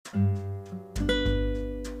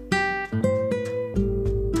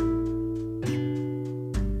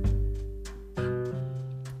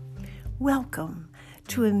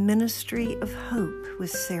to a Ministry of Hope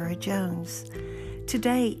with Sarah Jones.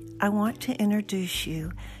 Today, I want to introduce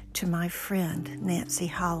you to my friend, Nancy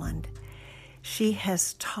Holland. She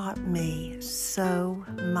has taught me so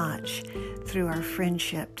much through our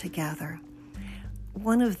friendship together.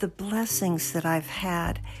 One of the blessings that I've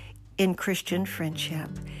had in Christian friendship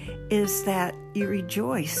is that you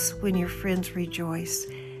rejoice when your friends rejoice,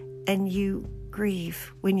 and you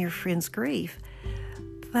grieve when your friends grieve.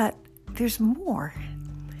 But there's more.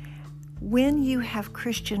 When you have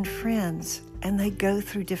Christian friends and they go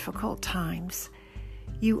through difficult times,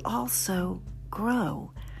 you also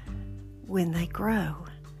grow when they grow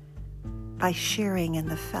by sharing in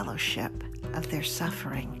the fellowship of their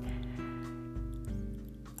suffering.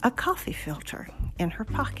 A coffee filter in her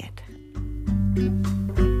pocket.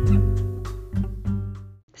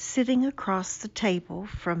 Sitting across the table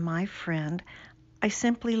from my friend, I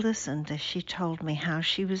simply listened as she told me how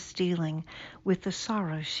she was dealing with the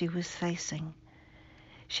sorrow she was facing.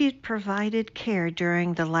 She had provided care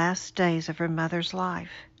during the last days of her mother's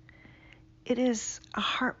life. It is a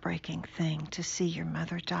heartbreaking thing to see your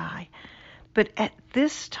mother die, but at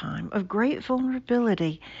this time of great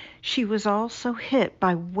vulnerability, she was also hit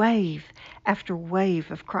by wave after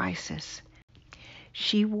wave of crisis.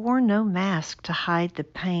 She wore no mask to hide the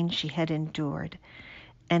pain she had endured,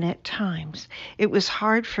 and at times it was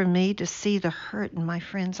hard for me to see the hurt in my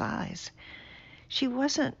friend's eyes. She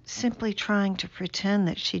wasn't simply trying to pretend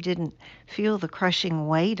that she didn't feel the crushing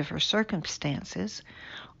weight of her circumstances,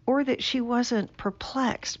 or that she wasn't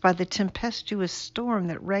perplexed by the tempestuous storm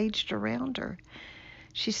that raged around her.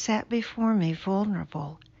 She sat before me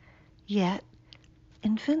vulnerable, yet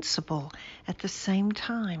invincible at the same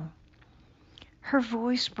time. Her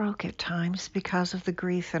voice broke at times because of the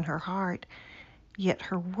grief in her heart, yet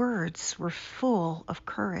her words were full of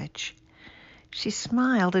courage. She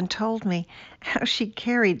smiled and told me how she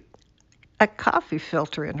carried a coffee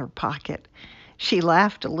filter in her pocket. She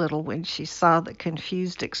laughed a little when she saw the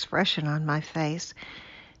confused expression on my face,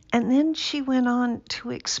 and then she went on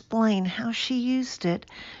to explain how she used it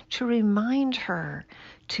to remind her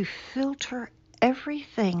to filter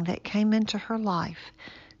everything that came into her life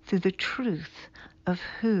through the truth of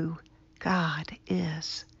who God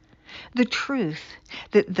is. The truth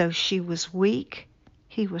that though she was weak,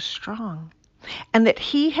 He was strong, and that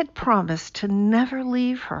He had promised to never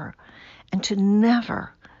leave her and to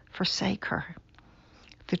never forsake her.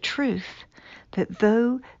 The truth that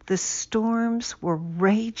though the storms were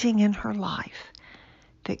raging in her life,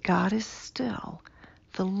 that God is still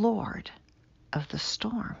the Lord of the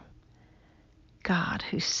storm. God,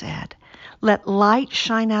 who said, "Let light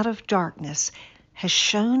shine out of darkness," has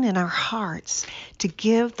shone in our hearts to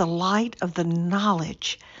give the light of the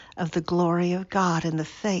knowledge of the glory of God in the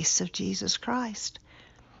face of Jesus Christ.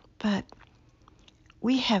 But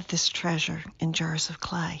we have this treasure in jars of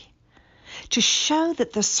clay to show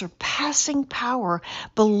that the surpassing power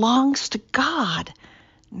belongs to God,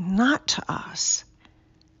 not to us.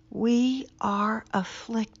 We are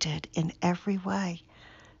afflicted in every way,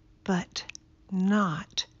 but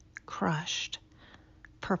not crushed,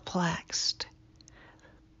 perplexed,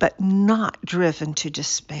 but not driven to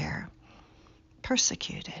despair,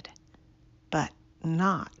 persecuted, but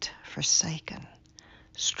not forsaken,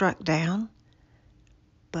 struck down,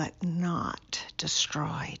 but not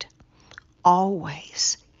destroyed,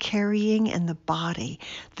 always carrying in the body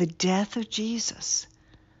the death of Jesus,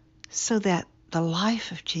 so that the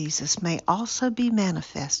life of Jesus may also be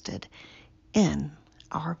manifested in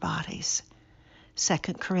our bodies. 2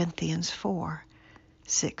 Corinthians 4,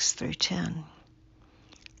 6 through 10.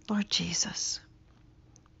 Lord Jesus,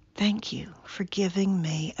 thank you for giving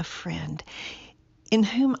me a friend in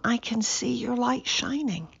whom I can see your light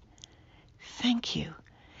shining. Thank you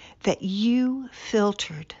that you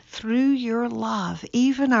filtered through your love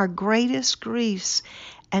even our greatest griefs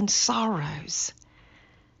and sorrows,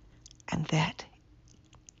 and that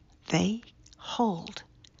they hold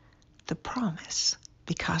the promise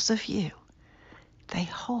because of you. They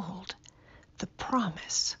hold the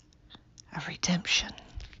promise of redemption.